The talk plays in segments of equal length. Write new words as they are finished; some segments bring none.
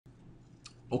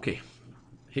Okay,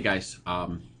 hey guys, a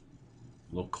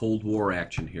little Cold War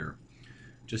action here.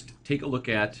 Just take a look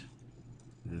at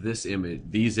this image,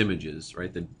 these images,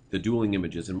 right? The dueling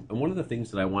images, and one of the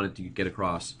things that I wanted to get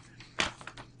across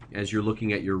as you're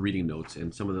looking at your reading notes,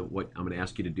 and some of what I'm going to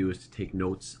ask you to do is to take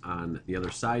notes on the other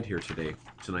side here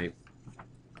tonight.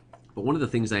 But one of the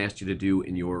things I asked you to do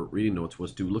in your reading notes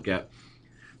was to look at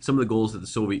some of the goals that the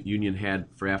Soviet Union had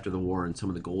for after the war, and some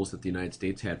of the goals that the United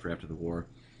States had for after the war.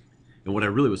 And what I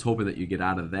really was hoping that you get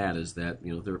out of that is that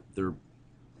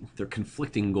they're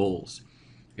conflicting goals,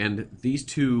 and these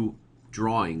two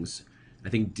drawings, I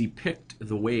think, depict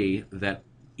the way that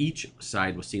each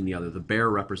side was seeing the other. The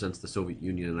bear represents the Soviet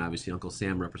Union, and obviously Uncle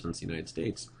Sam represents the United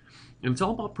States. And it's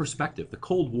all about perspective. The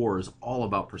Cold War is all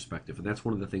about perspective, and that's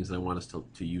one of the things that I want us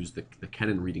to use the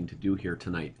Kennan reading to do here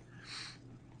tonight.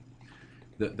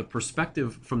 The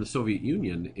perspective from the Soviet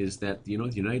Union is that the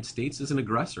United States is an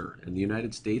aggressor, and the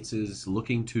United States is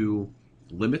looking to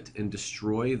limit and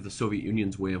destroy the Soviet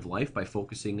Union's way of life by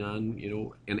focusing on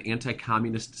an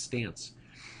anti-communist stance,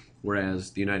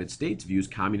 whereas the United States views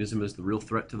communism as the real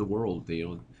threat to the world. They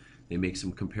make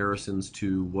some comparisons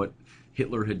to what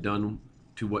Hitler had done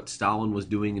to what Stalin was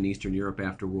doing in Eastern Europe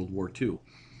after World War II.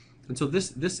 And so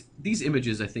these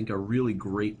images, I think, are really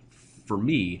great for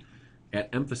me at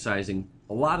emphasizing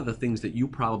a lot of the things that you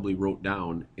probably wrote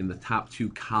down in the top two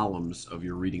columns of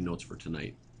your reading notes for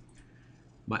tonight.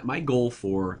 My goal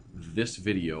for this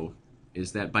video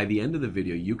is that by the end of the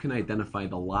video, you can identify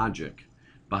the logic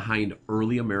behind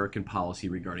early American policy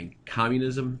regarding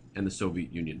communism and the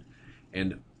Soviet Union.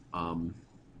 And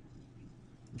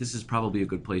this is probably a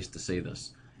good place to say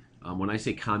this. When I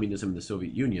say communism and the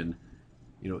Soviet Union,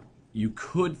 you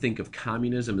could think of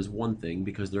communism as one thing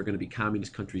because there are going to be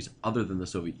communist countries other than the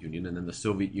Soviet Union, and then the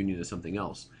Soviet Union is something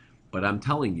else. But I'm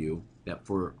telling you that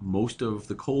for most of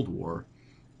the Cold War,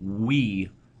 we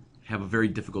have a very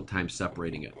difficult time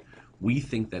separating it. We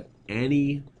think that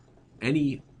any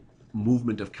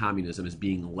movement of communism is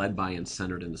being led by and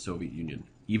centered in the Soviet Union,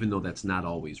 even though that's not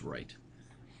always right.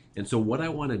 And so what I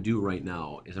want to do right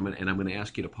now is I'm going to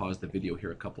ask you to pause the video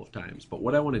here a couple of times. But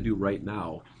what I want to do right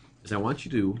now is I want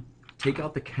you to take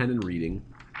out the Kennan reading,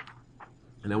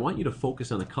 and I want you to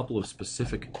focus on a couple of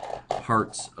specific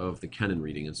parts of the Kennan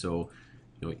reading. And so,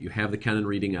 you have the Kennan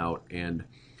reading out, and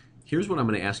here's what I'm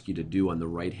going to ask you to do on the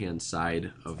right-hand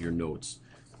side of your notes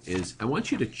is I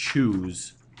want you to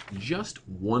choose just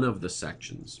one of the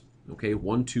sections, okay,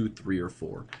 1, 2, 3, or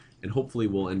 4, and hopefully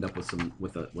we'll end up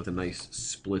with a nice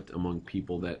split among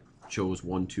people that chose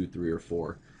 1, 2, 3, or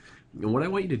 4. And what I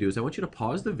want you to do is I want you to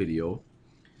pause the video,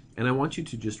 and I want you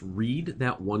to just read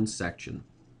that one section.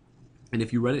 And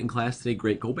if you read it in class today,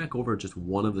 great. Go back over just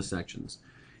one of the sections.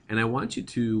 And I want you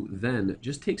to then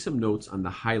just take some notes on the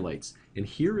highlights. And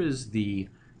here is the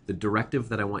directive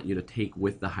that I want you to take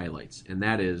with the highlights. And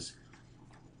that is,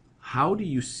 how do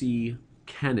you see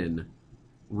Kennan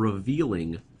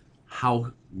revealing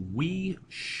how we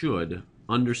should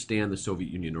understand the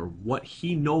Soviet Union, or what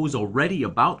he knows already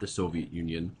about the Soviet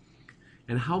Union,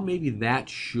 and how maybe that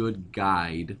should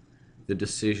guide the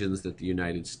decisions that the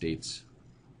United States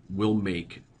will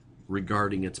make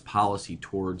regarding its policy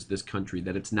towards this country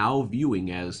that it's now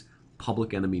viewing as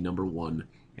public enemy number one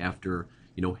after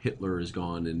Hitler is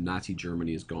gone and Nazi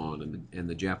Germany is gone and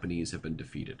the Japanese have been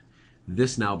defeated.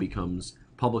 This now becomes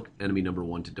public enemy number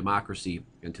one to democracy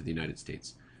and to the United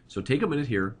States. So take a minute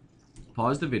here,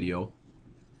 pause the video,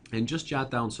 and just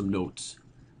jot down some notes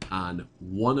on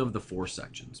one of the 4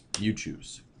 sections. You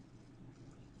choose.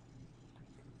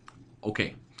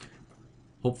 Okay.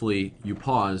 Hopefully you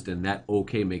paused and that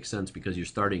okay makes sense because you're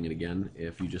starting it again.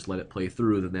 If you just let it play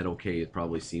through, then that okay, it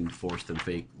probably seemed forced and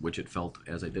fake, which it felt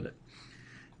as I did it.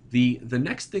 The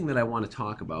next thing that I want to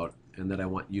talk about and that I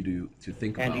want you to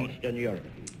think about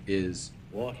is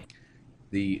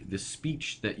the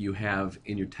speech that you have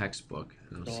in your textbook.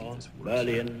 And I'll see if this works.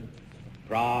 Berlin,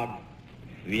 Prague,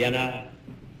 Vienna,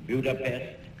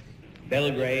 Budapest,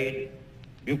 Belgrade,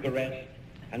 Bucharest,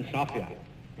 and Sofia.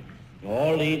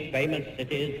 All these famous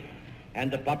cities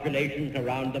and the populations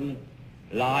around them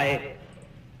lie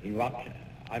in what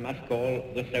I must call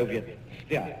the Soviet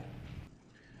sphere.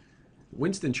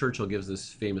 Winston Churchill gives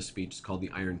this famous speech. It's called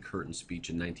the Iron Curtain speech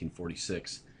in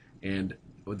 1946. And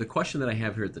the question that I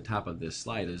have here at the top of this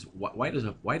slide is, why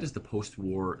does the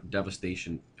post-war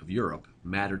devastation of Europe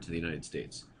matter to the United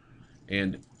States?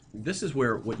 And this is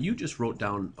where what you just wrote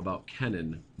down about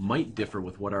Kennan might differ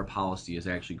with what our policy is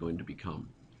actually going to become.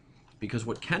 Because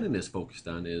what Kennan is focused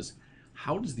on is,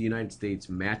 how does the United States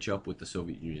match up with the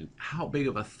Soviet Union? How big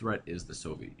of a threat is the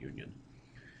Soviet Union?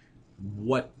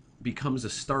 What becomes a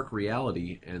stark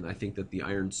reality, and I think that the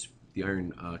Iron the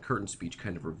Iron Curtain speech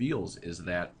kind of reveals is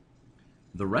that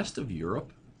the rest of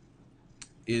Europe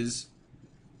is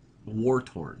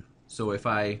war-torn. So if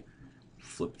I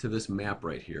flip to this map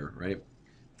right here, right,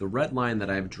 the red line that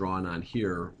I've drawn on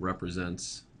here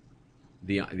represents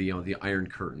the Iron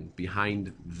Curtain.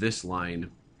 Behind this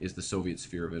line is the Soviet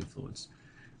sphere of influence.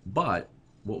 But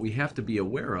what we have to be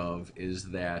aware of is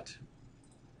that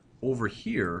over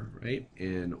here, right,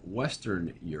 in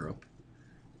Western Europe,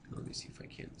 let me see if I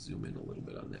can't zoom in a little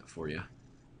bit on that for you.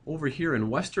 Over here in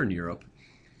Western Europe,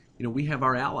 you know, we have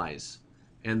our allies,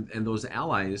 and those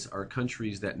allies are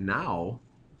countries that now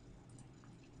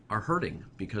are hurting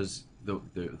because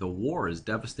the war has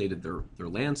devastated their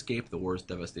landscape, the war has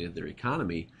devastated their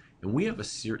economy, and we have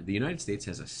the United States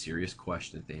has a serious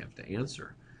question that they have to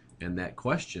answer. And that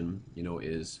question, you know,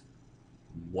 is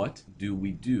what do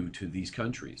we do to these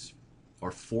countries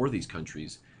or for these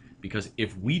countries? Because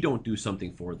if we don't do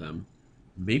something for them,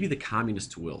 maybe the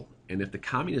communists will. And if the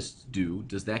communists do,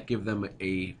 does that give them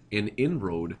an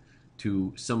inroad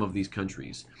to some of these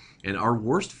countries? And our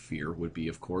worst fear would be,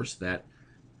 of course, that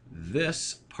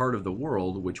this part of the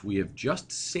world, which we have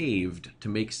just saved to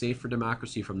make safe for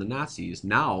democracy from the Nazis,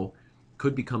 now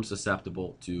could become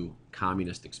susceptible to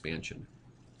communist expansion.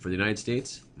 For the United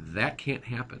States, that can't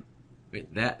happen. Right?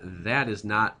 That is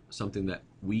not something that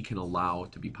we can allow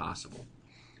to be possible.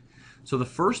 So the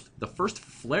first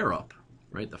flare-up,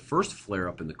 right? The first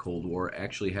flare-up in the Cold War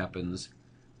actually happens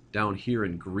down here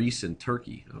in Greece and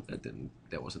Turkey. Oh,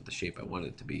 that wasn't the shape I wanted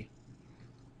it to be.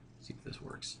 Let's see if this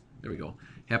works. There we go.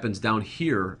 Happens down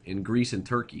here in Greece and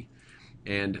Turkey.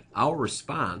 And our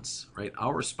response, right?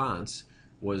 Our response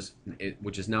was,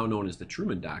 which is now known as the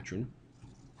Truman Doctrine,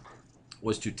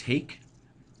 was to take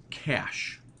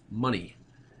cash, money,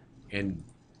 and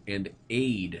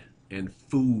aid and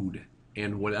food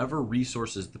and whatever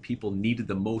resources the people needed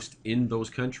the most in those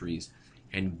countries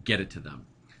and get it to them.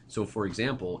 So, for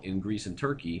example, in Greece and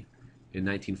Turkey in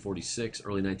 1946,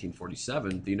 early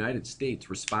 1947, the United States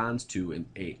responds to an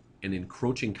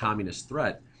encroaching communist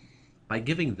threat by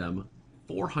giving them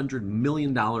 $400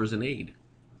 million in aid.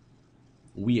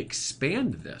 We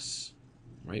expand this,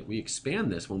 right? We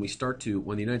expand this when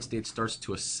the United States starts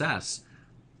to assess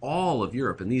all of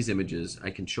Europe. And these images, I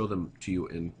can show them to you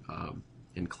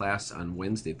in class on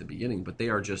Wednesday at the beginning, but they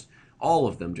are just, all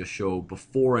of them just show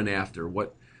before and after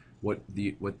what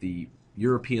the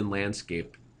European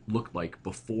landscape looked like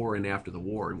before and after the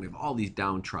war. And we have all these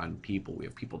downtrodden people. We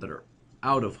have people that are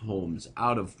out of homes,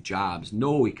 out of jobs,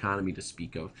 no economy to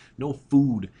speak of, no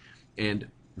food, and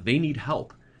they need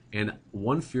help. And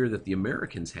one fear that the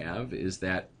Americans have is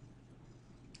that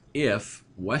if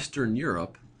Western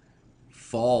Europe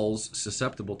falls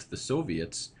susceptible to the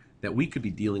Soviets, that we could be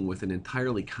dealing with an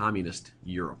entirely communist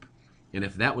Europe. And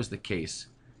if that was the case,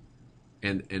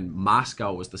 and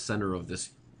Moscow was the center of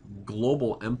this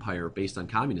global empire based on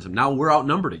communism, now we're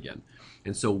outnumbered again.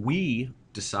 And so we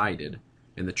decided,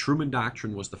 and the Truman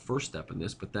Doctrine was the first step in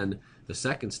this, but then the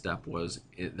second step was,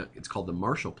 it's called the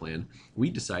Marshall Plan. We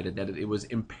decided that it was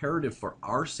imperative for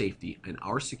our safety and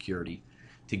our security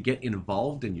to get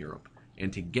involved in Europe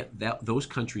and to get those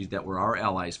countries that were our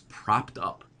allies propped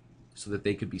up so that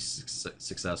they could be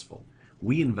successful.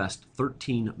 We invest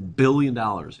 $13 billion,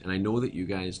 and I know that you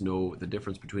guys know the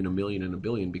difference between $1 million and $1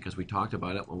 billion because we talked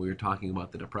about it when we were talking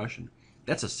about the Depression.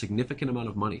 That's a significant amount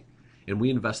of money. And we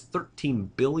invest $13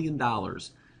 billion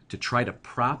to try to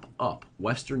prop up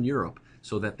Western Europe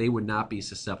so that they would not be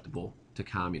susceptible to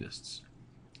communists.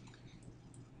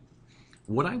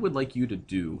 What I would like you to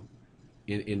do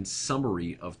in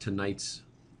summary of tonight's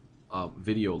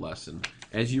video lesson,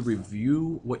 as you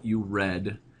review what you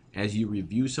read, as you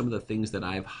review some of the things that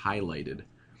I've highlighted,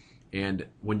 and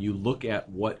when you look at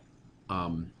what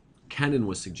Kennan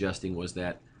was suggesting was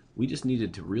that we just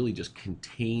needed to really just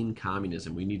contain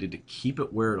communism. We needed to keep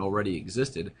it where it already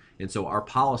existed. And so our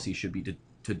policy should be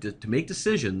to make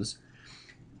decisions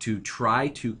to try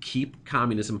to keep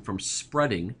communism from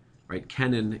spreading, right?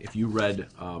 Kennan, if you read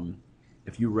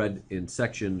in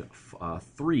section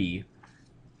 3,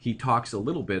 he talks a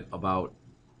little bit about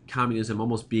communism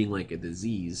almost being like a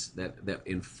disease that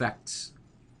infects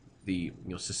the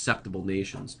susceptible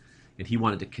nations, and he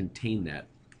wanted to contain that.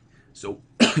 So,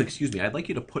 excuse me, I'd like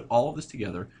you to put all of this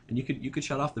together, and you could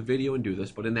shut off the video and do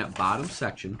this, but in that bottom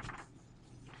section,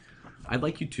 I'd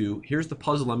like you to, here's the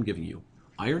puzzle I'm giving you: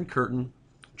 Iron Curtain,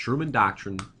 Truman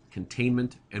Doctrine,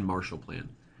 Containment, and Marshall Plan.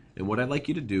 And what I'd like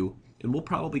you to do, and we'll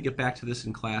probably get back to this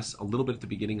in class a little bit at the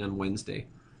beginning on Wednesday,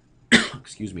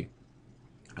 excuse me,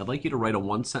 I'd like you to write a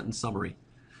one-sentence summary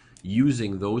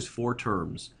using those 4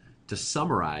 terms to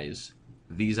summarize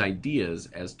these ideas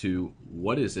as to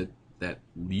what is it that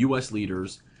U.S.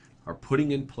 leaders are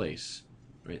putting in place,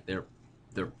 right?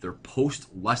 Their post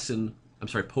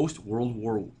World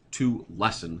War II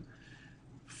lesson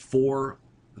for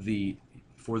the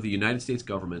United States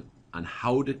government on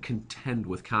how to contend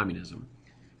with communism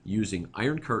using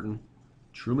Iron Curtain,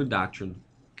 Truman Doctrine,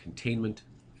 Containment,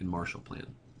 and Marshall Plan.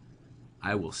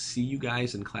 I will see you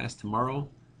guys in class tomorrow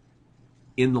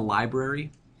in the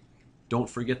library. Don't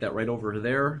forget that right over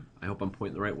there, I hope I'm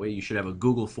pointing the right way, you should have a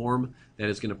Google form that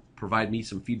is going to provide me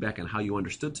some feedback on how you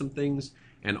understood some things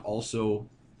and also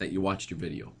that you watched your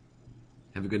video.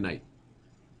 Have a good night.